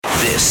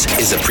This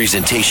is a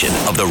presentation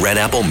of the Red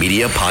Apple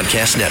Media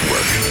Podcast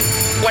Network.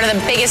 One of the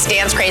biggest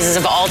dance crazes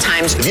of all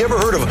times. Have you ever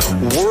heard of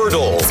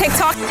Wordle?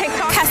 TikTok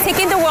has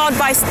taken the world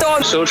by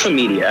storm. Social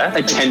media,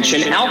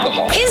 attention,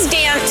 alcohol. His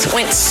dance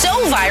went so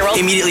viral.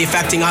 Immediately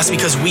affecting us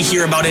because we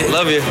hear about it.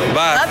 Love you.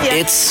 Bye. Love you.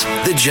 It's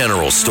The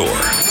General Store.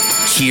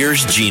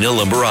 Here's Gina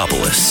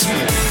Limberopoulos.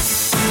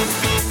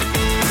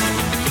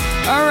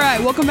 All right,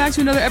 welcome back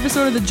to another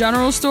episode of The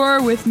General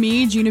Store with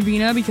me, Gina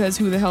Bina, because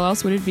who the hell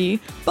else would it be?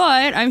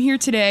 But I'm here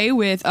today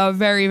with a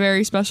very,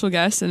 very special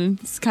guest, and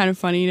it's kind of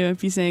funny to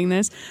be saying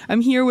this.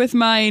 I'm here with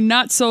my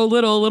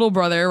not-so-little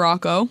brother,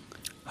 Rocco.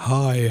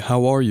 Hi,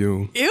 how are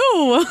you?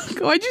 Ew!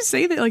 Why'd you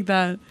say that like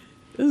that?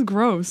 This is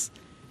gross.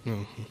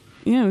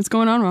 Yeah, what's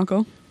going on,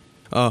 Rocco?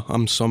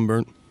 I'm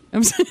sunburnt.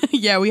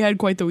 Yeah, we had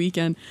quite the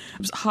weekend. It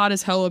was hot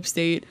as hell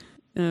upstate.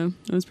 It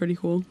was pretty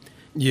cool.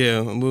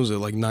 Yeah, what was it,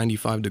 like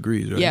 95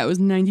 degrees, right? Yeah, it was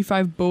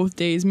 95 both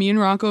days. Me and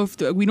Rocco,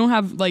 we don't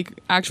have like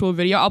actual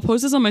video. I'll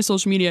post this on my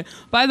social media.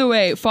 By the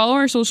way, follow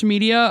our social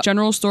media,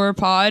 General Store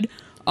Pod,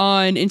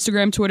 on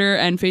Instagram, Twitter,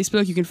 and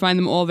Facebook. You can find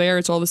them all there.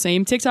 It's all the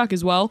same. TikTok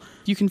as well.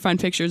 You can find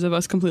pictures of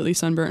us completely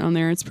sunburnt on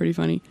there. It's pretty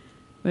funny.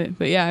 But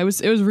yeah, it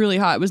was really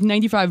hot. It was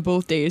 95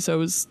 both days, so it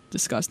was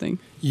disgusting.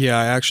 Yeah,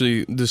 I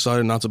actually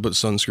decided not to put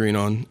sunscreen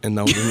on, and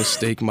that was a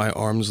mistake. My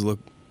arms look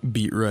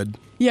beet red.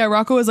 Yeah,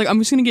 Rocco was like, I'm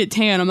just going to get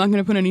tan. I'm not going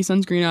to put any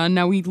sunscreen on.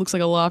 Now he looks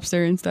like a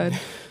lobster instead.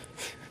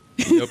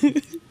 Yep.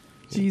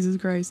 Jesus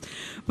Christ.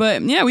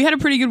 But yeah, we had a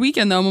pretty good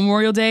weekend though.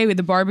 Memorial Day, we had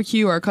the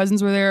barbecue. Our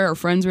cousins were there. Our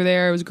friends were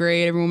there. It was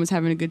great. Everyone was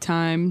having a good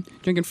time,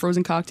 drinking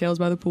frozen cocktails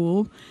by the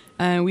pool.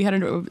 And we had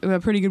a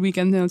pretty good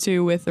weekend though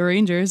too with the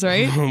Rangers,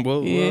 right?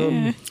 Well,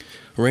 yeah.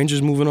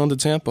 Rangers moving on to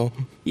Tampa.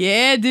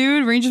 Yeah,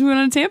 dude. Rangers moving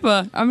on to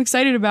Tampa. I'm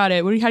excited about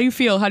it. How do you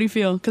feel?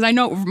 Because I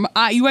know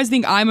you guys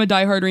think I'm a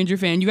diehard Ranger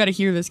fan. You got to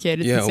hear this kid.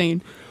 It's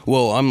insane.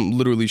 Well, I'm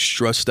literally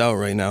stressed out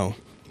right now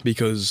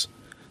because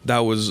that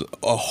was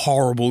a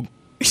horrible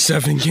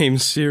 7-game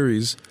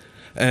series,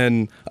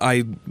 and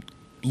I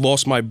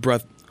lost my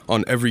breath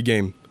on every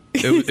game.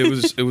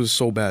 It was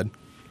so bad.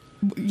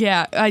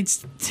 Yeah,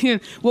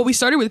 we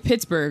started with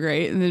Pittsburgh,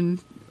 right? And then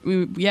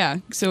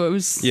so it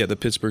was... Yeah, the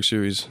Pittsburgh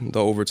series,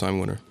 the overtime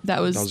winner. That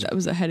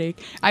was a headache.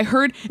 I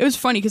heard... It was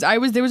funny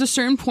because there was a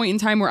certain point in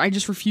time where I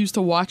just refused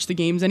to watch the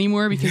games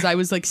anymore because I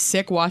was like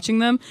sick watching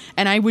them,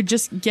 and I would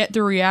just get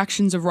the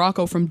reactions of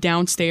Rocco from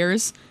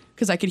downstairs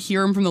because I could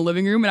hear him from the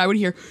living room, and I would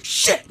hear,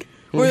 shit!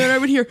 Or then I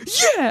would hear,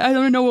 yeah! I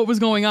don't know what was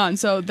going on.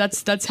 So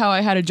that's how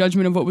I had a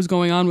judgment of what was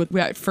going on with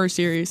that first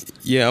series.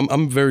 Yeah,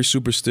 I'm very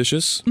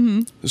superstitious.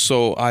 Mm-hmm.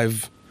 So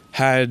I've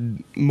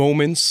had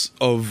moments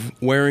of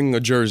wearing a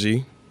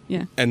jersey...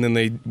 Yeah. And then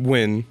they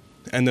win,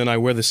 and then I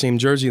wear the same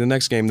jersey the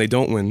next game, they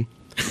don't win.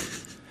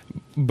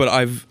 But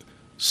I've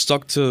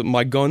stuck to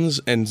my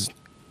guns and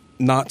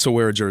not to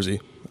wear a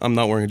jersey. I'm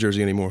not wearing a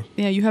jersey anymore.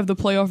 Yeah, you have the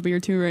playoff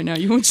beard too right now.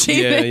 You won't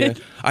shave it.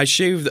 Yeah. I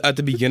shaved at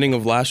the beginning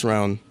of last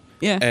round.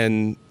 Yeah.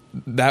 And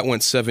that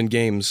went 7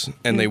 games,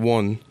 and they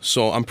won.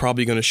 So I'm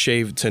probably going to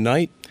shave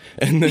tonight.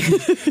 And then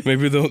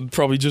maybe they'll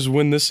probably just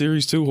win this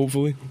series too,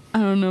 hopefully. I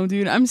don't know,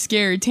 dude. I'm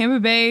scared. Tampa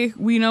Bay,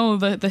 we know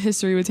the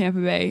history with Tampa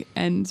Bay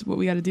and what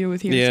we got to deal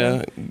with here.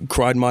 Yeah, so.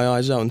 Cried my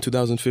eyes out in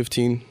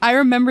 2015. I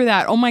remember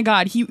that. Oh my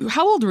God.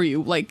 How old were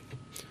you? Like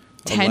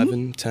 10?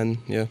 11, 10,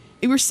 yeah.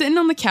 We were sitting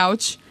on the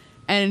couch,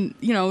 and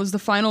it was the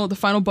final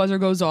buzzer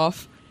goes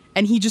off,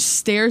 and he just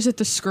stares at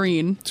the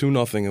screen.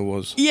 2-0 it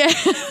was. Yeah.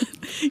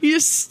 He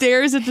just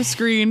stares at the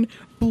screen,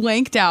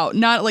 blanked out,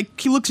 not like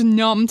he looks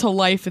numb to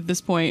life at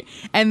this point,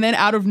 and then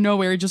out of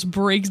nowhere just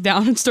breaks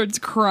down and starts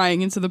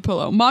crying into the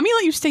pillow. Mommy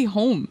let you stay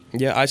home.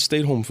 Yeah, I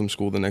stayed home from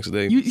school the next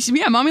day.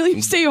 Mommy let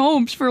you stay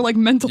home for like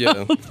mental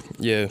health.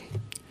 Yeah.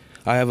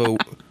 I have a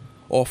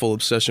awful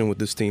obsession with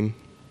this team.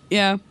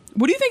 Yeah.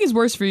 What do you think is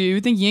worse for you?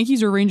 You think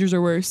Yankees or Rangers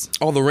are worse?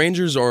 Oh, the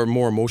Rangers are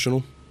more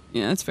emotional.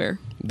 Yeah, that's fair.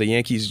 The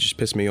Yankees just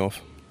piss me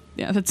off.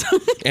 Yeah, that's...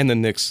 And the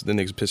Knicks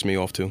piss me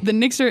off too. The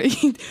Knicks are...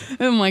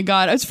 Oh my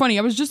God. It's funny.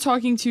 I was just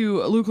talking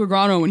to Luke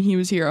Lograno when he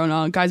was here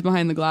on Guys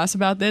Behind the Glass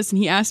about this, and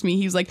he asked me,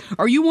 he's like,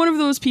 are you one of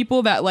those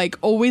people that like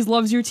always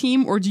loves your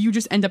team, or do you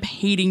just end up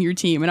hating your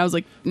team? And I was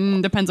like,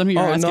 depends on who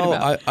you're asking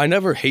about. I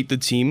never hate the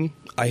team.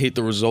 I hate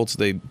the results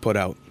they put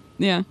out.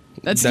 Yeah.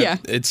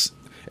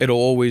 It'll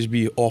always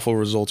be awful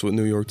results with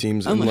New York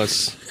teams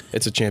unless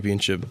it's a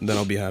championship. Then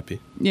I'll be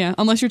happy. Yeah,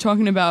 unless you're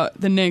talking about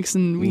the Knicks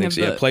and we have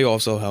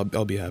playoffs.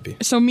 I'll be happy.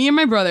 So me and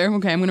my brother.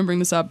 Okay, I'm gonna bring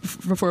this up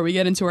before we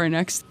get into our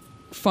next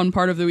fun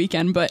part of the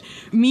weekend. But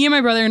me and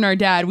my brother and our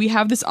dad, we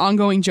have this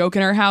ongoing joke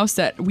in our house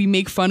that we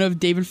make fun of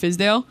David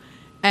Fizdale,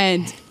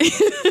 and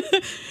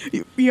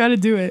you got to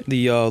do it.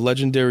 The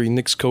legendary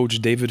Knicks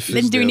coach David Fizdale.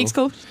 Legendary Knicks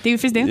coach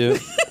David Fizdale. Yeah.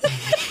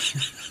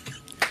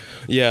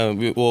 Yeah,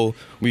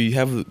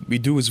 we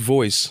do his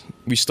voice.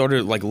 We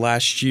started like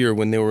last year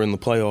when they were in the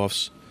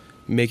playoffs,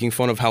 making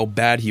fun of how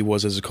bad he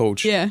was as a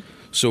coach. Yeah.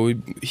 So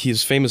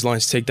his famous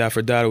lines, "Take that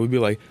for data." We'd be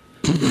like,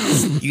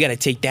 "You gotta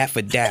take that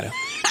for data."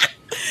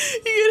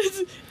 You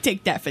gotta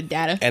take that for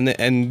data.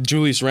 And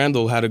Julius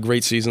Randle had a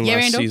great season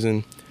last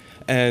season,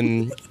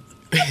 and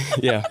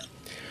yeah,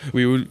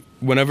 we would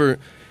whenever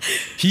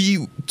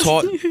He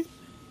taught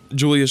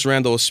Julius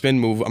Randle a spin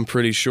move, I'm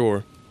pretty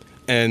sure.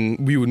 And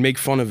we would make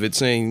fun of it,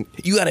 saying,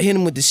 "You gotta hit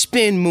him with the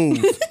spin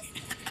move."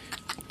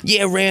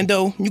 Yeah,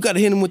 Rando, you gotta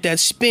hit him with that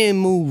spin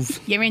move.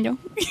 Yeah, Rando.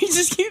 You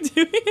just keep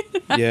doing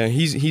it. Yeah,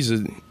 he's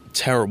a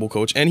terrible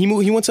coach. And he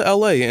went to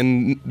LA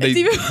and they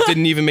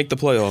didn't even make the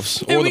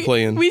playoffs or the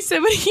play-in. We said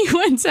when he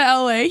went to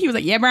LA, he was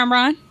like, "Yeah,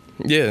 Bron.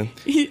 Yeah.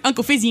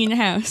 Uncle Fizzy in the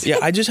house." Yeah,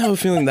 I just have a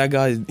feeling that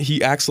guy,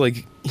 he acts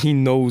like he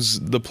knows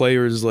the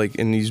players, like,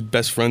 and he's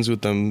best friends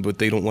with them, but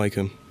they don't like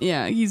him.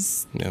 Yeah,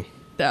 Yeah.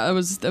 That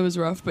was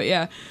rough, but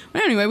yeah.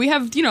 But anyway, we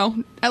have,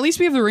 at least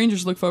we have the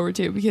Rangers to look forward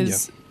to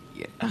because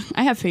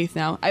I have faith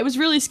now. I was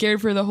really scared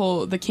for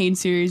the Kane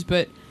series,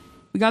 but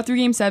we got through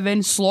Game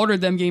 7,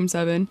 slaughtered them Game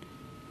 7.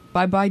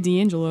 Bye-bye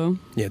D'Angelo.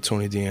 Yeah,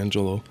 Tony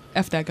D'Angelo.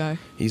 F that guy.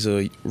 He's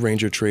a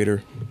Ranger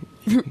traitor.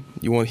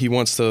 He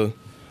wants to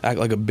act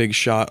like a big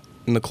shot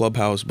in the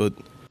clubhouse, but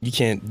you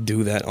can't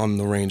do that on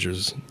the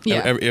Rangers.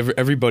 Yeah.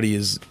 Everybody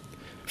is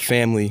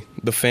family.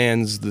 The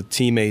fans, the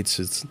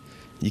teammates,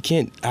 you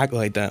can't act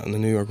like that on the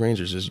New York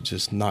Rangers. It's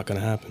just not going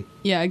to happen.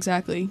 Yeah,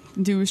 exactly.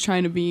 Dude was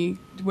trying to be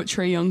what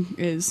Trae Young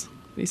is,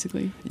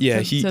 basically.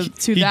 Yeah,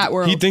 to that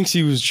world. He thinks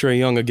he was Trae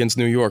Young against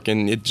New York,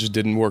 and it just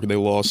didn't work. They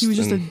lost. He was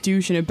just a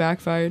douche, and it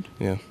backfired.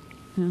 Yeah.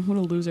 What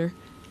a loser.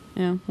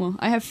 Yeah, well,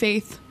 I have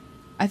faith.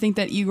 I think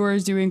that Igor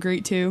is doing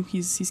great, too.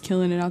 He's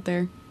killing it out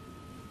there.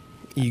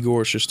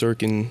 Igor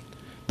Shesterkin,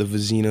 the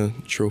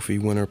Vezina Trophy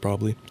winner,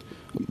 probably.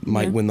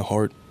 Might win the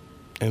Hart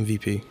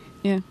MVP.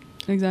 Yeah,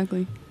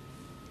 exactly.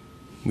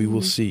 We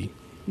will see.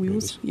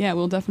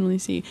 We'll definitely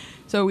see.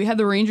 So we had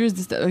the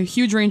Rangers, a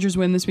huge Rangers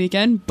win this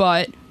weekend,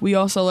 but we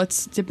also,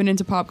 let's dip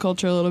into pop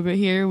culture a little bit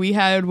here.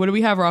 What do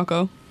we have,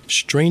 Rocco?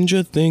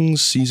 Stranger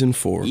Things Season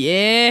 4.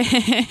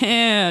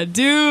 Yeah,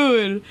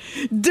 dude.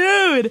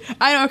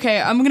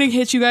 I'm going to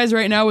hit you guys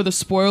right now with a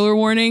spoiler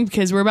warning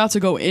because we're about to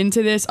go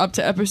into this up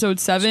to episode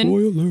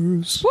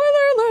 7. Spoiler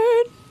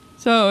alert.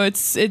 So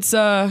it's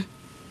all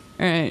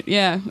right,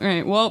 yeah. All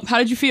right. Well, how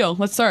did you feel?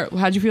 Let's start.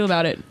 How'd you feel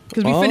about it?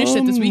 Because we finished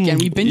it this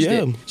weekend. We binged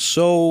it.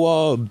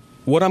 So,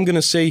 what I'm going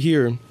to say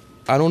here,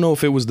 I don't know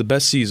if it was the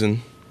best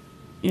season.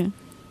 Yeah.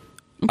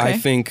 Okay. I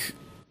think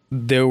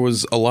there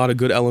was a lot of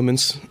good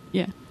elements.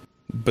 Yeah.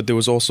 But there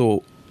was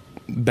also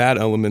bad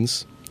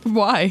elements.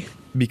 Why?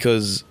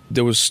 Because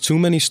there was too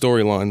many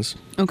storylines.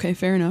 Okay,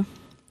 fair enough.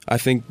 I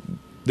think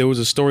there was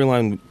a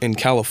storyline in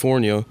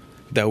California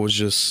that was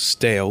just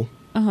stale.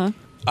 Uh-huh.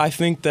 I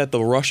think that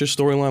the Russia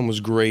storyline was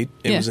great.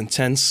 It was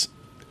intense.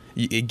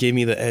 It gave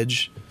me the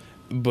edge.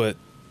 But,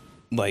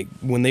 like,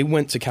 when they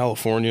went to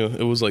California,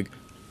 it was like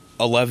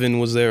 11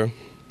 was there.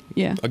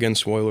 Yeah. Again,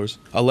 spoilers.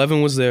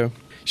 11 was there.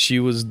 She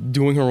was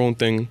doing her own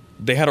thing.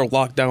 They had her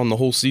locked down the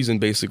whole season,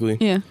 basically.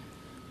 Yeah.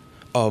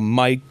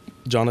 Mike,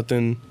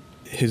 Jonathan,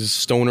 his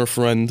stoner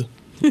friend.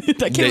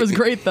 That kid was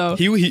great, though.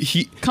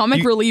 He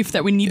Comic relief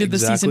that we needed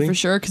exactly. this season for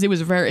sure, because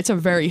it's a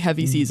very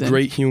heavy season.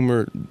 Great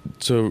humor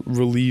to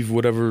relieve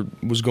whatever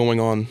was going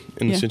on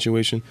in the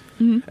situation.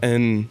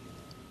 Mm-hmm.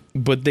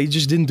 But they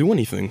just didn't do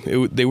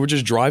anything. They were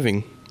just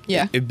driving.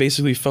 Yeah. It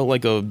basically felt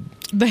like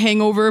The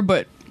Hangover,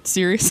 but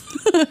serious.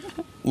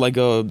 Like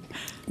what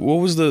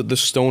was the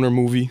stoner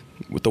movie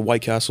with the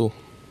White Castle?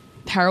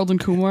 Harold and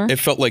Kumar? It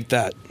felt like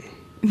that.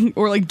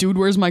 Or like Dude,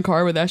 Where's My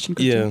Car with Ashton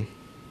Kutcher. Yeah.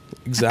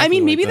 Exactly. I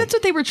mean, maybe like that's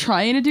what they were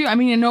trying to do. I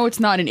mean, I know it's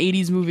not an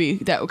 80s movie,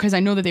 because I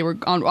know that they were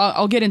on.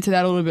 I'll get into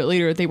that a little bit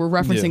later. They were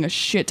referencing a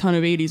shit ton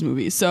of 80s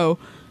movies. So,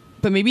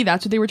 but maybe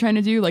that's what they were trying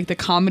to do, like the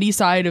comedy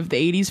side of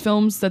the 80s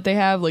films that they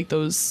have, like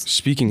those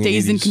Speaking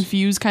Dazed of 80s, and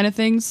Confused kind of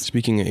things.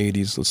 Speaking of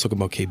 80s, let's talk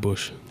about Kate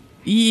Bush.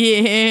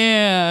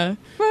 Yeah.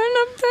 Run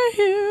up the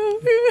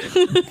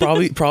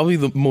hill. probably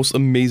the most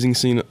amazing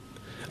scene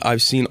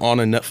I've seen on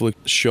a Netflix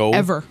show.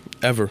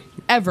 Ever.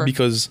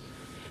 Because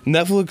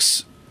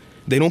Netflix,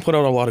 they don't put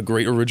out a lot of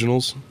great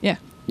originals. Yeah,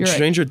 you're right.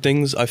 Stranger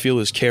Things, I feel,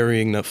 is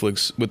carrying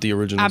Netflix with the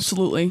originals.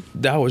 Absolutely.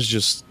 That was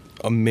just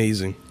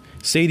amazing.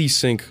 Sadie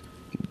Sink,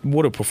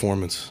 what a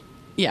performance.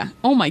 Yeah.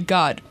 Oh my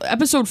God.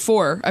 Episode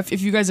 4,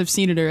 if you guys have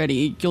seen it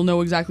already, you'll know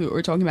exactly what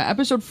we're talking about.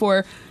 Episode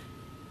 4,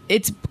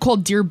 it's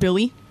called Dear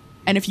Billy.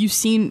 And if you've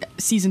seen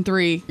season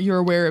 3, you're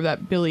aware of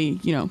that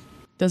Billy,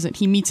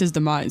 he meets his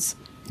demise.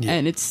 Yeah.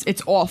 And it's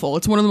awful.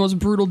 It's one of the most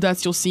brutal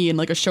deaths you'll see in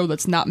like a show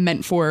that's not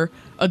meant for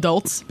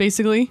adults,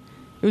 basically.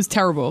 It was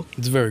terrible.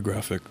 It's very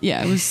graphic.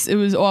 Yeah, it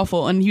was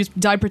awful. And he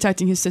died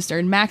protecting his sister.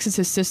 And Max is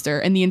his sister.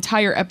 And the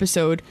entire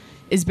episode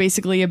is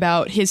basically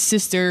about his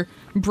sister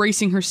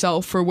bracing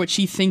herself for what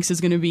she thinks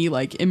is going to be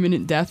like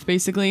imminent death,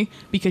 basically,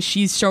 because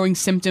she's showing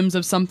symptoms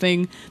of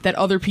something that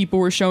other people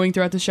were showing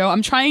throughout the show.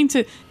 I'm trying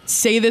to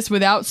say this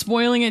without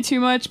spoiling it too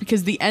much,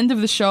 because the end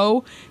of the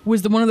show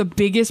was one of the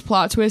biggest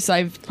plot twists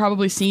I've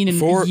probably seen in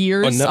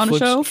years on a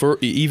show. For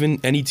even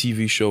any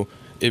TV show,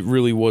 it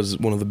really was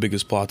one of the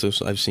biggest plot twists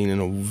I've seen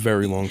in a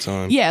very long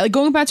time. Yeah, like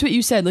going back to what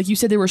you said,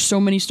 there were so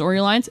many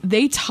storylines.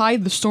 They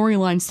tied the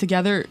storylines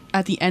together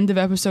at the end of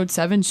episode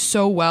 7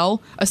 so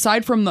well,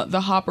 aside from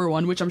the Hopper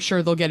one, which I'm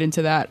sure they'll get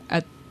into that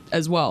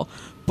as well.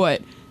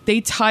 But they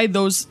tied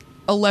those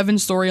 11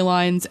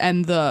 storylines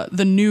and the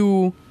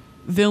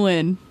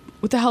villain.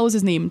 What the hell is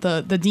his name?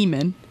 The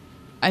demon.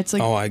 It's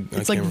like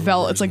it's like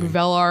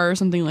Velar or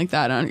something like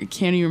that. I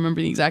can't even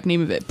remember the exact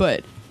name of it,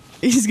 but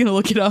he's gonna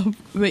look it up.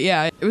 But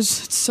yeah, it was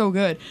so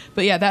good.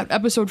 But yeah, that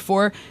episode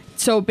 4.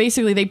 So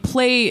basically, they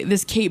play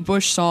this Kate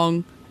Bush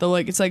song.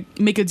 It's like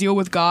Make a Deal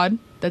with God.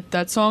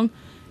 That song,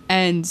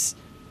 and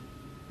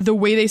the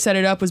way they set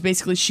it up was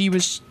basically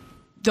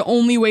the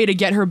only way to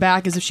get her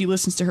back is if she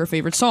listens to her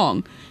favorite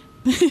song.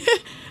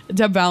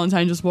 Deb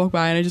Valentine just walked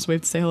by and I just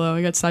waved to say hello.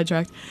 I got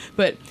sidetracked,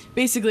 but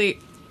basically.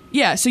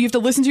 Yeah, so you have to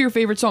listen to your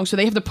favorite song. So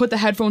they have to put the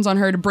headphones on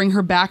her to bring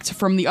her back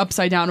from the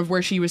upside down of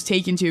where she was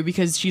taken to,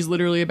 because she's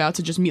literally about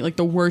to just meet like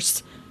the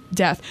worst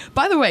death.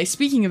 By the way,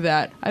 speaking of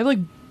that, I have like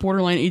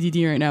borderline ADD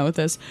right now with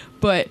this,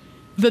 but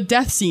the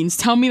death scenes,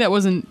 tell me that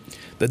wasn't...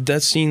 The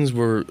death scenes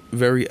were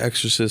very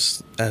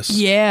Exorcist-esque.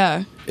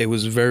 Yeah. It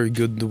was very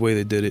good the way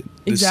they did it.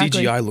 The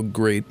Exactly. CGI looked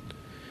great.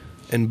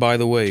 And by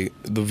the way,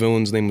 the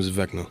villain's name was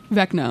Vecna.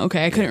 Vecna,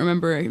 okay. I couldn't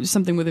remember. It was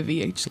something with a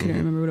V. I just couldn't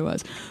remember what it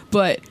was.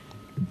 But...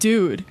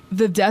 Dude,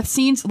 the death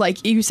scenes,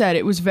 like you said,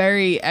 it was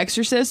very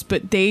Exorcist,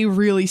 but they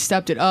really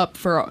stepped it up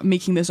for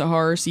making this a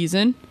horror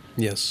season.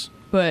 Yes.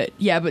 But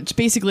yeah, but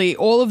basically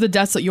all of the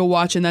deaths that you'll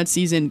watch in that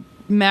season,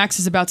 Max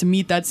is about to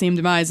meet that same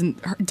demise, and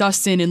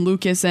Dustin and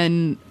Lucas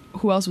and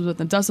who else was with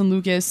them? Dustin,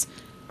 Lucas,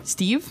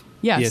 Steve?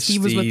 Yeah,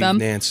 Steve was with them.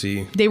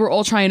 Nancy. They were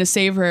all trying to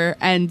save her,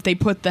 and they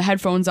put the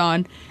headphones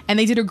on, and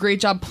they did a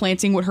great job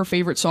planting what her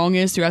favorite song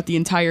is throughout the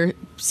entire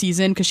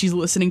season, because she's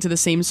listening to the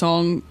same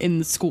song in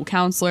the school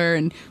counselor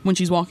and when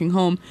she's walking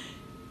home.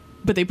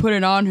 But they put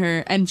it on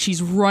her, and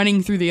she's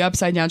running through the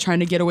upside down trying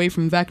to get away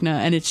from Vecna,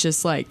 and it's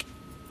just like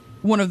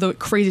one of the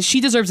craziest.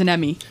 She deserves an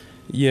Emmy.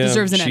 Yeah,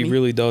 she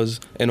really does.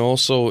 And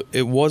also,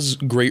 it was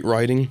great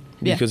writing,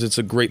 because it's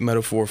a great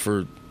metaphor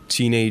for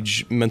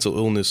teenage mental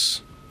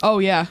illness. Oh,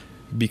 yeah.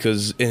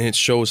 And it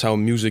shows how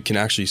music can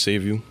actually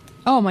save you.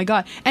 Oh my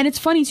God. And it's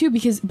funny too,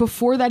 because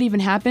before that even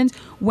happened,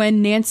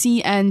 when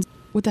Nancy and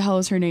what the hell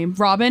is her name?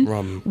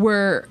 Robin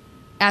were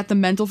at the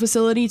mental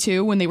facility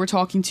too, when they were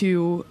talking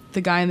to the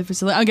guy in the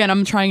facility. Again,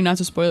 I'm trying not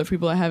to spoil it for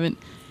people that haven't.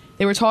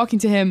 They were talking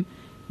to him.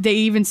 They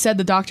even said,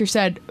 the doctor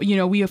said,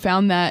 we have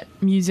found that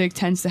music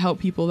tends to help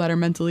people that are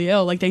mentally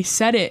ill. Like, they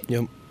said it.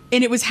 Yep.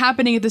 And it was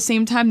happening at the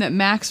same time that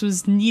Max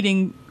was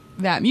needing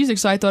that music.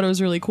 So I thought it was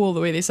really cool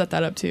the way they set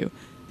that up too.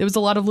 There was a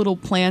lot of little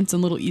plants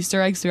and little Easter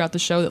eggs throughout the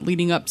show that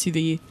leading up to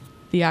the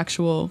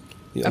actual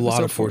a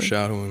lot of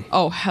foreshadowing.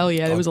 Oh, hell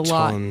yeah. There was a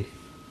lot.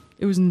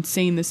 It was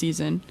insane this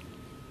season.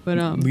 But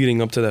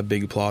leading up to that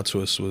big plot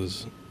twist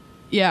was...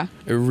 Yeah.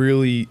 It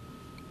really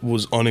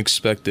was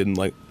unexpected. And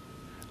like,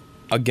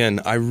 again,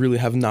 I really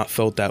have not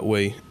felt that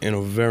way in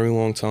a very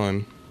long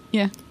time.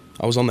 Yeah.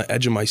 I was on the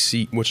edge of my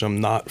seat, which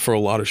I'm not for a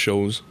lot of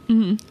shows.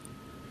 Mm-hmm.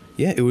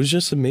 Yeah, it was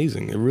just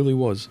amazing. It really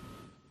was.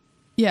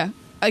 Yeah.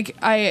 Like,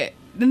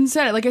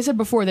 like I said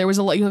before, there was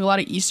a lot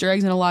of Easter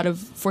eggs and a lot of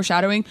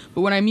foreshadowing.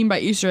 But what I mean by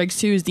Easter eggs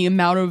too is the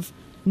amount of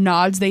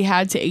nods they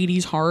had to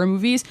 80s horror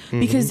movies,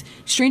 because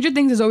Stranger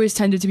Things has always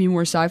tended to be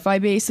more sci-fi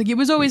based. Like, it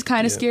was always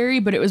kind of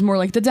scary, but it was more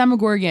like the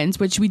Demogorgons,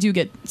 which we do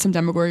get some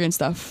Demogorgon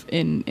stuff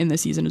in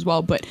this season as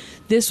well. But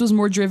this was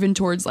more driven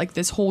towards like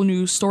this whole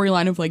new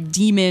storyline of like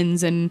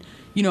demons and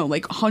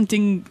like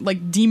hunting,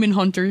 like demon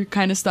hunter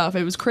kind of stuff.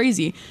 It was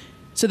crazy.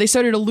 So they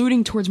started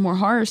alluding towards more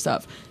horror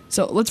stuff.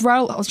 So let's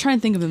try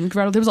and think of them.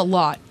 There was a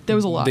lot.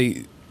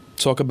 They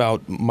talk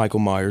about Michael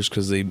Myers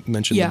because they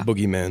mentioned the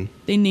boogeyman.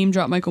 They name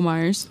drop Michael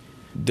Myers.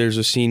 There's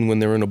a scene when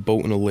they're in a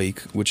boat in a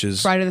lake, which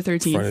is Friday the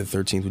 13th. Friday the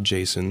 13th with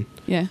Jason.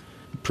 Yeah.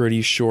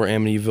 Pretty sure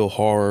Amityville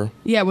Horror.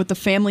 Yeah, with the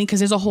family, because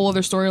there's a whole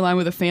other storyline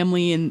with a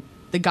family, and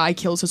the guy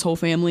kills his whole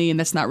family, and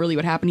that's not really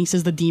what happened. He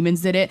says the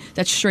demons did it.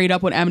 That's straight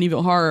up what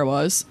Amityville Horror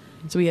was.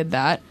 So we had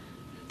that.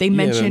 They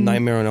mentioned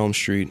Nightmare on Elm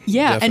Street.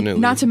 Yeah, definitely.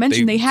 And not to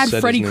mention they had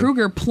Freddy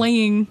Krueger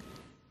playing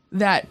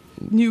that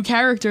new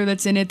character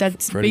that's in it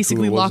that's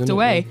basically locked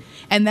away.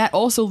 And that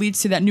also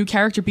leads to that new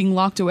character being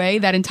locked away.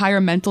 That entire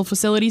mental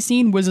facility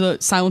scene was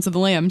a Silence of the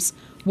Lambs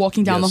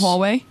walking down the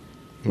hallway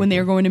when they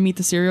were going to meet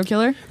the serial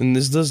killer. And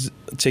this does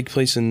take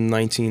place in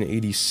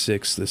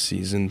 1986 this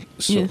season.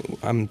 So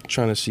I'm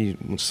trying to see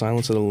when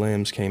Silence of the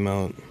Lambs came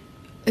out.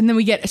 And then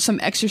we get some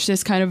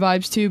Exorcist kind of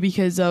vibes too,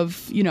 because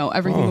of,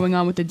 everything going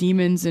on with the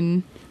demons.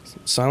 And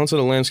Silence of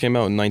the Lambs came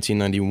out in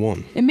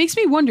 1991. It makes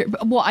me wonder.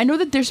 Well, I know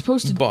that they're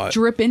supposed to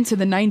drip into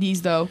the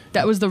 90s, though.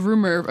 That was the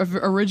rumor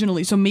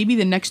originally. So maybe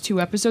the next 2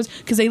 episodes,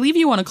 because they leave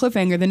you on a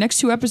cliffhanger. The next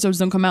 2 episodes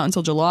don't come out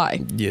until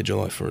July. Yeah,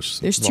 July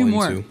 1st. There's 2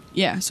 more. 2.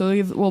 Yeah. So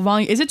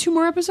is it 2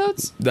 more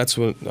episodes? That's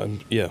what.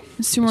 Yeah.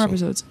 It's 2 more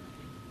episodes.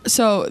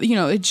 So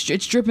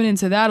it's dripping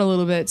into that a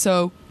little bit.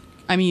 So,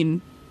 I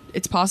mean,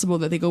 it's possible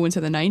that they go into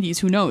the 90s.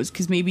 Who knows?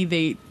 Because maybe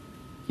they,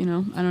 I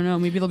don't know.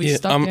 Maybe they'll be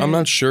stuck. I'm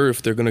not sure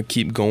if they're gonna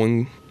keep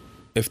going.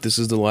 If this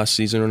is the last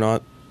season or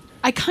not.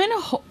 I kind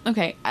of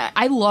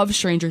I love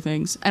Stranger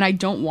Things and I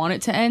don't want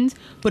it to end,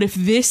 but if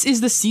this is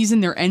the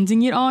season they're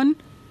ending it on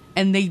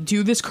and they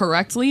do this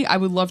correctly, I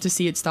would love to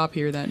see it stop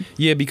here then.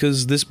 Yeah,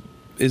 because this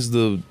is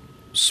the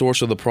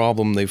source of the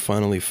problem they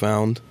finally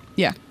found.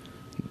 Yeah.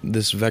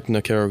 This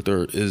Vecna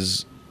character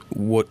is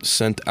what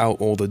sent out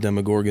all the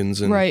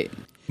Demogorgons. And, Right.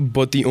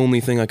 But the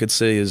only thing I could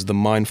say is the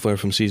Mind Flare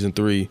from season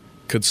 3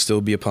 could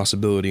still be a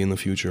possibility in the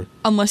future.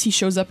 Unless he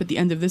shows up at the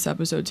end of this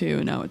episode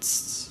too.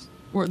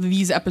 Or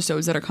these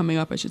episodes that are coming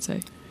up, I should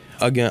say.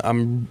 Again,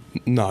 I'm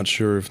not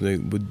sure if they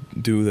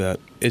would do that.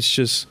 It's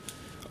just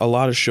a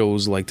lot of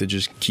shows like to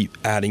just keep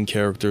adding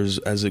characters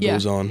as it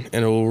goes on,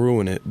 and it will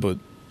ruin it. But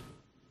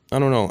I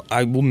don't know.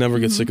 I will never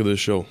get sick of this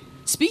show.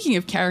 Speaking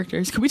of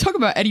characters, can we talk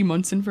about Eddie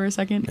Munson for a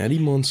second? Eddie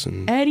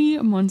Munson. Eddie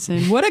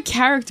Munson. What a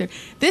character.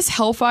 This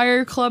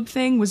Hellfire Club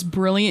thing was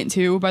brilliant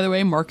too, by the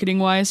way,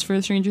 marketing-wise for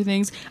Stranger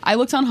Things. I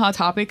looked on Hot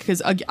Topic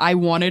because I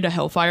wanted a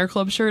Hellfire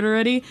Club shirt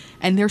already,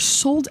 and they're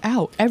sold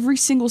out. Every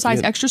single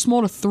size, extra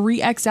small to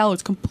 3XL.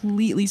 It's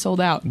completely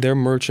sold out. Their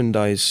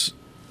merchandise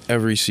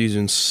every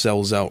season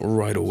sells out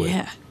right away.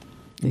 Yeah.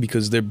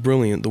 Because they're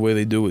brilliant the way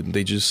they do it.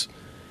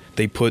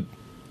 They put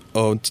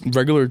a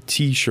regular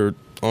t-shirt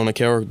on a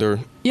character,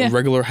 a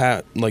regular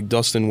hat like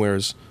Dustin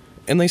wears,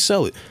 and they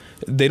sell it.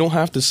 They don't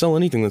have to sell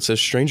anything that says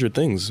Stranger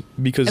Things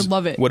because I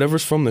love it.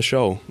 Whatever's from the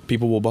show,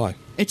 people will buy.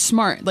 It's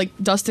smart. Like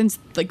Dustin's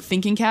like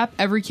thinking cap.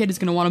 Every kid is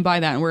gonna want to buy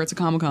that and wear it to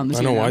Comic-Con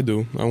this year. I know, now. I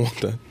do. I want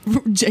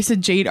that. I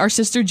said Jade, our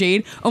sister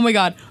Jade. Oh my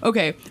god.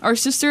 Okay, our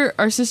sister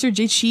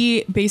Jade.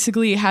 She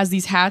basically has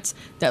these hats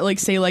that like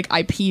say like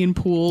I pee in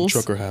pools.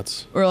 Trucker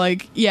hats. Or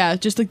like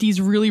just like these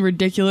really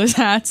ridiculous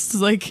hats.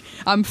 Like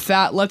I'm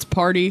fat, let's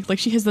party. Like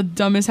she has the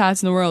dumbest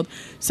hats in the world.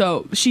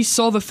 So she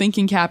saw the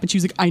thinking cap and she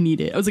was like, I need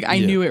it. I was like, I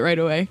knew it right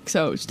away.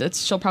 So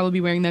she'll probably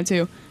be wearing that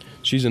too.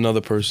 She's another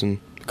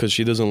person because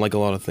she doesn't like a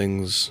lot of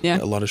things,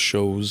 a lot of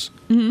shows,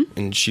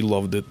 and she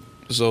loved it.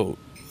 So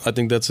I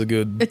think that's a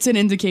good. It's an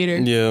indicator.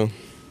 Yeah.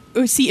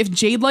 See, if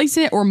Jade likes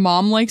it or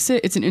Mom likes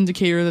it, it's an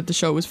indicator that the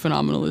show was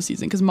phenomenal this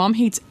season. Because Mom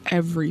hates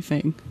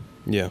everything.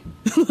 Yeah.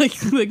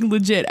 like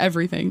legit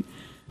everything.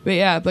 But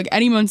yeah, like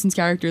Eddie Munson's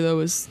character though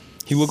was.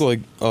 He looked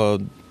like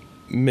a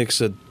mix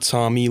of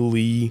Tommy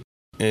Lee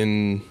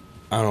and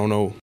I don't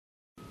know.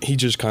 He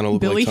just kind of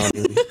looked Billy? like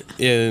Tommy Lee.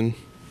 And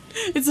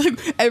It's like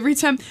every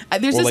time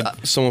there's or this.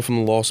 like someone from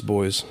the Lost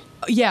Boys.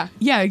 Yeah,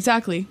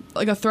 exactly.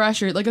 Like a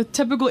Thrasher, like a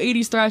typical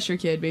 80s Thrasher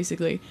kid,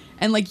 basically.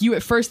 And like you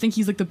at first think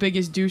he's like the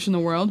biggest douche in the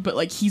world, but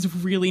like he's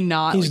really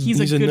not. He's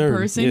a good nerd.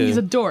 person. Yeah. He's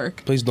a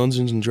dork. Plays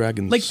Dungeons and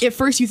Dragons. Like at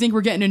first you think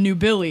we're getting a new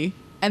Billy,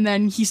 and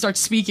then he starts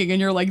speaking, and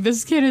you're like,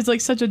 this kid is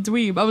like such a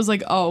dweeb. I was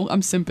like, oh,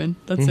 I'm simping.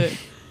 That's it.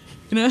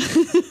 You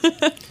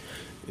know?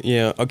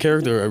 Yeah, a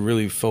character I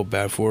really felt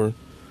bad for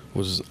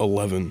was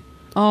 11.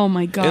 Oh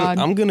my god.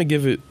 And I'm gonna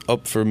give it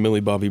up for Millie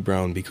Bobby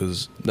Brown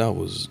because that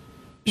was.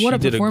 What she a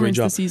did performance a great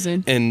job. this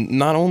season. And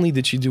not only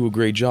did she do a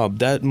great job,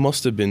 that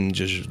must have been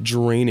just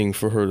draining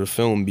for her to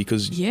film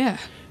because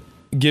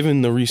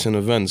given the recent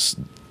events,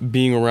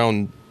 being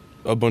around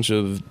a bunch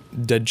of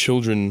dead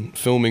children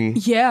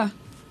filming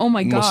oh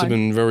my god. must have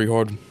been very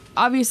hard.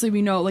 Obviously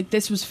we know like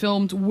this was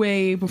filmed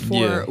way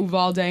before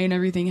Uvalde and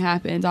everything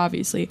happened,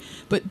 obviously,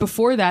 but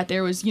before that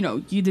there was, you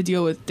had to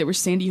deal with, there was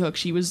Sandy Hook.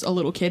 She was a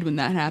little kid when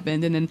that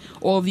happened, and then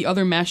all of the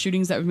other mass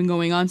shootings that have been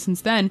going on since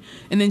then.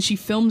 And then she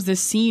films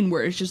this scene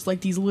where it's just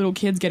like these little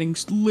kids getting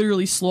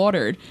literally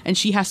slaughtered, and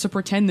she has to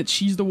pretend that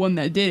she's the one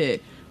that did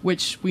it,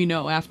 which we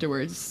know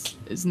afterwards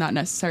is not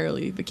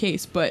necessarily the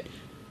case. But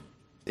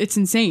it's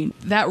insane.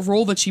 That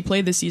role that she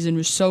played this season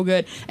was so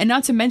good. And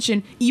not to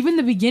mention, even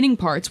the beginning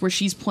parts where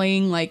she's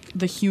playing like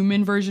the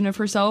human version of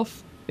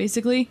herself,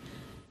 basically.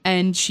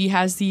 And she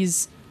has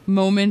these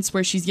moments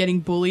where she's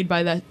getting bullied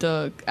by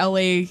the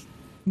LA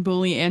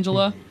bully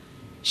Angela.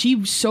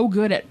 She's so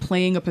good at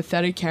playing a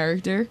pathetic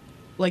character.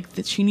 Like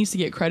that, she needs to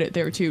get credit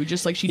there too,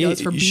 just like she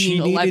does for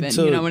being 11.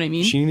 You know what I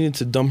mean? She needed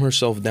to dumb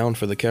herself down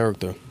for the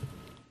character.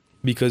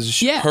 Because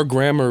her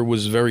grammar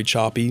was very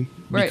choppy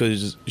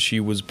because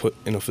she was put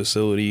in a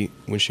facility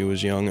when she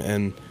was young,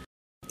 and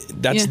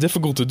that's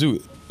difficult to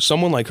do.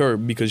 Someone like her,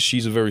 because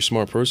she's a very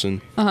smart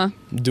person,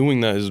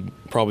 doing that is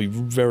probably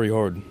very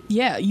hard.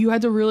 Yeah, you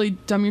had to really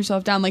dumb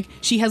yourself down. Like,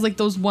 she has like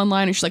those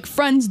one-liners, she's like,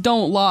 friends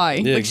don't lie.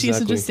 Yeah, like, she used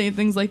to just say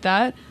things like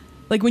that.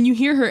 Like, when you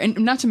hear her, and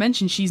not to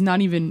mention, she's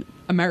not even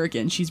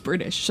American, she's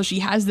British. So she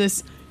has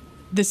this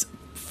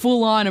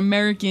full-on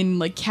American,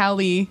 like,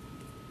 Cali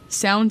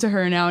sound to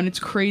her now, and it's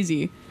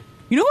crazy.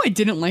 You know who I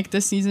didn't like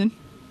this season?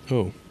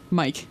 Who?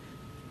 Mike,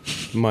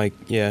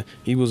 yeah,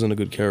 he wasn't a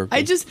good character.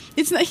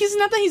 He's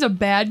not that he's a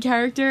bad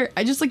character.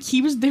 I just like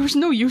there was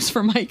no use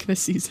for Mike this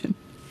season.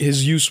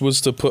 His use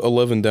was to put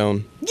 11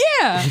 down.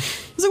 Yeah. I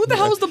was like, what the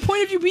hell is the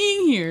point of you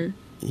being here?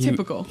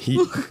 Typical. He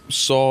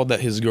saw that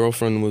his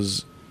girlfriend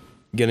was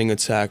getting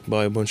attacked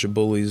by a bunch of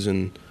bullies,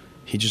 and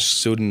he just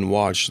stood and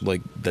watched.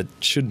 Like, that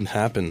shouldn't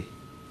happen.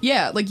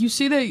 Yeah, like, you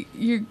see that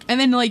and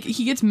then, like,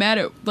 he gets mad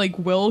at, like,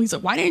 Will. He's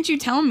like, why didn't you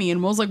tell me?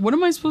 And Will's like, what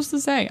am I supposed to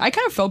say? I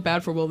kind of felt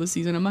bad for Will this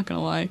season, I'm not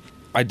gonna lie.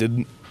 I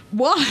didn't.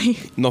 Why?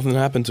 Nothing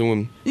happened to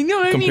him. You know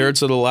what I mean? Compared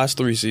to the last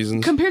 3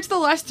 seasons. Compared to the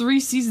last 3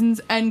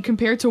 seasons and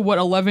compared to what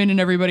 11 and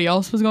everybody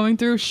else was going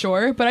through,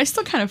 sure. But I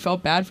still kind of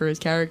felt bad for his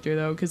character,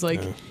 though, because,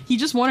 like, he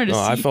just wanted to see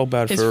I felt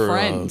bad his for,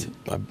 friend.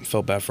 I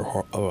felt bad for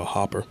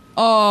Hopper.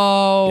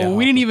 Oh, Yeah,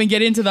 we didn't Hopper. even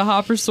get into the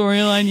Hopper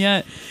storyline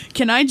yet.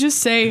 Can I just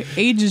say,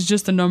 age is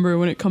just a number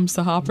when it comes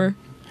to Hopper.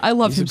 I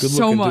love him He's a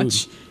so good-looking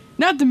much. dude.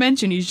 Not to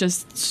mention, he's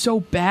just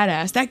so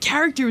badass. That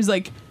character is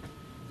like...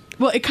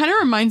 Well, it kind of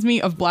reminds me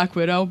of Black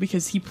Widow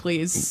because he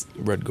plays...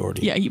 Red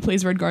Guardian. Yeah, he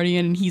plays Red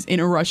Guardian, and he's in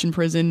a Russian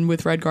prison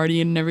with Red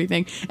Guardian and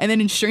everything. And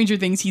then in Stranger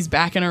Things, he's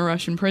back in a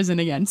Russian prison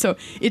again. So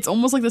it's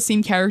almost like the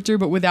same character,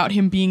 but without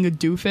him being a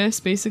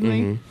doofus,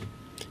 basically.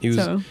 He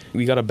was.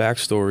 We got a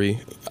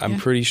backstory. I'm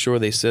pretty sure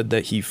they said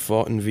that he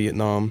fought in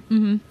Vietnam.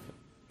 Mm-hmm.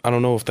 I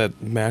don't know if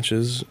that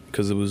matches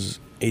because it was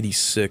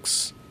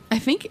 86. I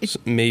think it...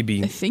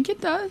 Maybe. I think it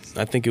does.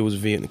 I think it was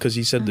Vietnam because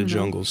he said the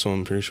jungle, so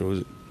I'm pretty sure it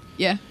was.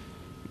 Yeah.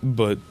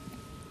 But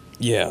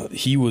yeah,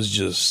 he was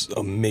just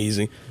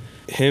amazing.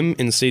 Him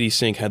and Sadie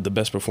Sink had the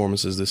best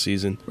performances this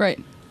season. Right.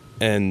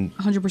 And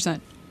 100%.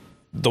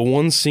 the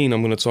one scene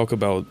I'm going to talk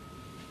about,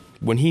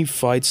 when he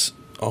fights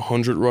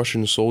 100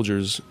 Russian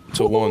soldiers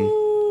to one.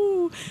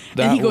 Ooh.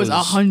 That And he goes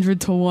was-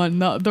 100 to 1.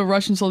 The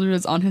Russian soldier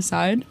that's on his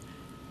side.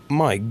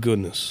 My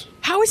goodness.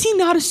 How is he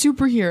not a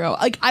superhero?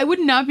 Like, I would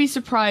not be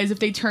surprised if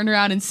they turned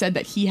around and said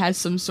that he has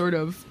some sort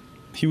of...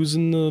 He was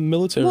in the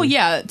military. Well,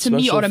 yeah, to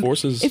me, Special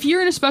forces. if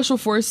you're in a special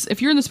force,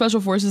 if you're in the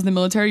special forces in the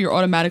military, you're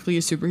automatically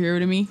a superhero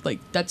to me. Like,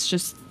 that's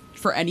just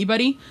for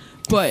anybody.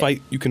 But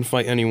You can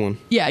fight anyone.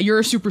 yeah, you're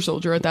a super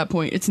soldier at that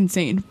point. It's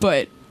insane.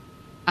 But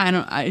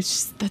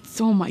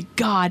oh my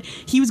God.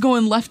 He was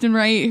going left and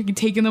right,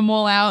 taking them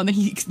all out, and then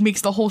he makes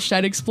the whole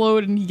shed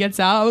explode and he gets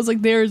out. I was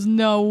like, there's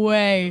no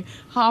way.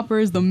 Hopper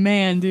is the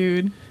man,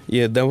 dude.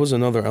 Yeah, that was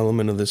another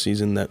element of the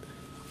season that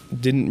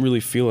didn't really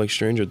feel like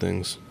Stranger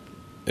Things.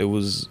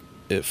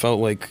 It felt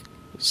like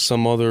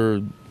some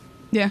other...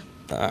 Yeah.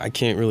 I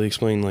can't really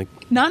explain, like...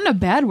 Not in a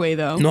bad way,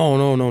 though. No,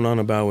 not in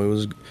a bad way.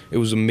 It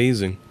was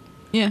amazing.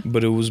 Yeah.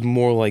 But it was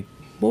more like...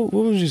 What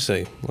would you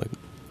say? Like...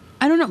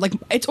 I don't know. Like,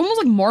 it's almost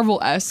like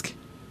Marvel-esque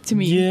to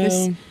me.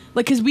 Yeah.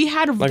 Because we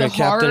had Like the a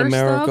Captain horror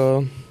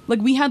America. stuff.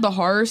 Like, we had the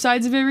horror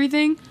sides of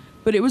everything,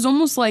 but it was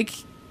almost like...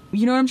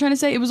 You know what I'm trying to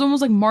say? It was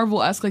almost like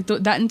Marvel-esque. Like,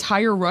 that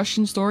entire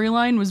Russian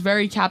storyline was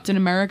very Captain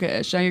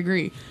America-ish. I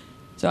agree.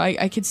 So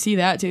I could see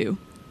that, too.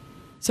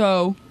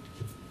 So,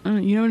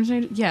 you know what I'm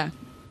saying? Yeah.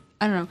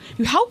 I don't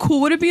know. How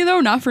cool would it be,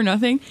 though, not for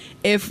nothing,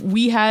 if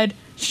we had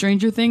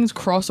Stranger Things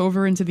cross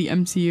over into the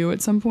MCU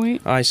at some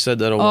point? I said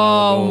that a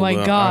while ago. Oh, my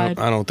but God.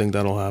 I don't think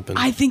that'll happen.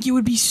 I think it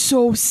would be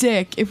so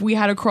sick if we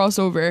had a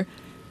crossover.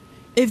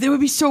 If it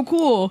would be so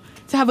cool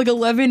to have, like,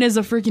 11 as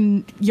a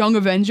freaking young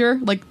Avenger.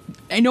 Like,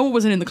 I know it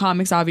wasn't in the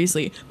comics,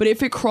 obviously, but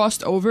if it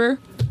crossed over,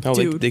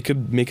 dude. They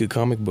could make a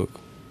comic book.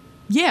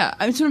 Yeah,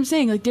 that's what I'm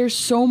saying. Like, there's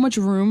so much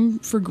room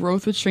for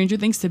growth with Stranger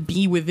Things to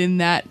be within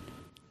that.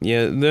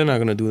 Yeah, they're not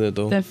gonna do that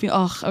though. That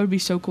would be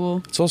so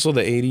cool. It's also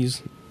the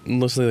 80s,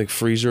 unless they like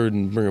freeze her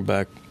and bring her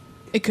back.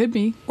 It could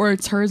be, or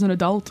it's her as an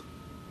adult.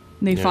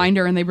 And they Yeah. find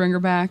her and they bring her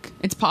back.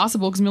 It's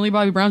possible because Millie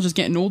Bobby Brown's just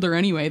getting older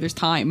anyway. There's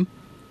time.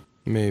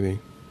 Maybe.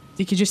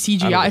 They could just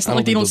CGI. It's not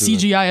like they don't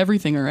CGI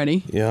everything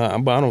already. Yeah,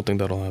 but I don't think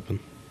that'll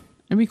happen.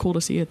 It'd be cool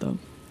to see it though.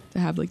 To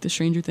have like the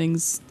Stranger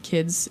Things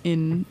kids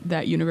in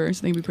that universe,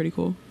 I think it'd be pretty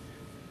cool.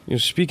 You know,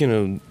 speaking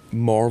of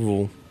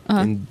Marvel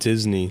and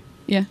Disney,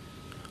 Yeah.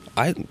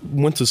 I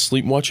went to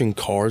sleep watching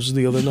Cars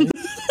the other night.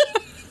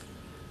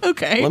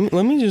 Okay.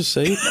 Let me just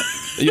say,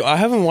 I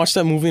haven't watched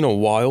that movie in a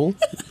while.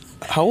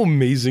 How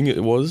amazing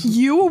it was.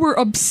 You were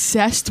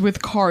obsessed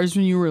with Cars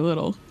when you were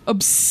little.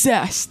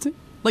 Obsessed.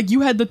 Like you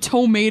had the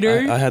tow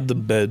mater. I had the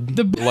bed,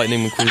 the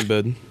Lightning McQueen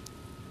bed.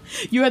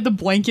 You had the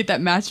blanket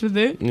that matched with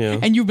it. Yeah.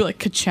 And you'd be like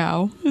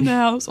ka-chow in the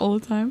house all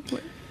the time.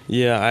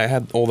 Yeah, I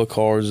had all the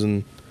cars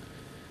and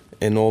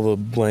all the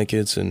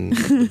blankets and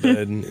the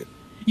bed.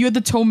 You had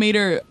the tow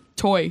mater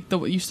toy that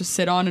we used to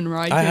sit on and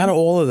ride. I to. had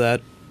all of that,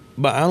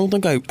 but I don't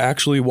think I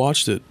actually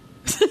watched it.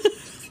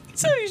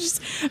 So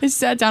I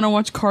sat down and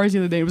watched Cars the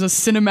other day. It was a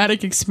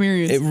cinematic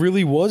experience. It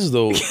really was,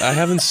 though. I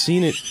haven't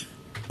seen it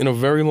in a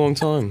very long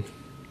time.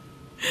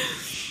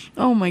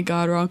 Oh my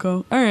God,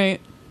 Rocco. All right.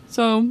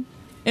 So,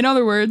 in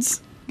other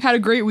words, had a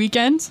great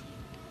weekend.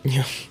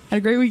 Yeah. Had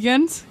a great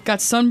weekend. Got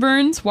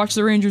sunburns. Watched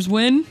the Rangers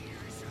win.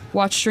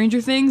 Watched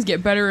Stranger Things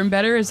get better and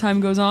better as time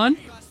goes on.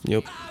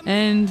 Yep.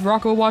 And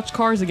Rocco watched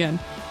Cars again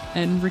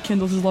and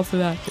rekindled his love for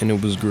that. And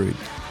it was great.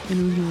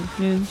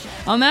 And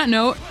on that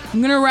note, I'm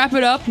going to wrap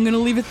it up. I'm going to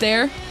leave it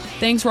there.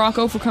 Thanks,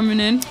 Rocco, for coming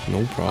in.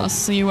 No problem. I'll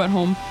see you at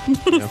home.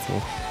 Yeah,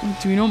 well,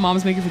 Do we know what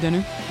Mom's making for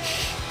dinner?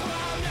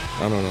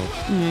 I don't know.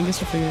 Yeah, I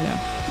guess we'll figure it out.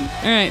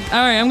 All right.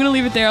 I'm going to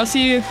leave it there. I'll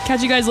see you.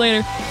 Catch you guys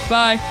later.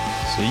 Bye.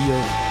 See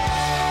ya.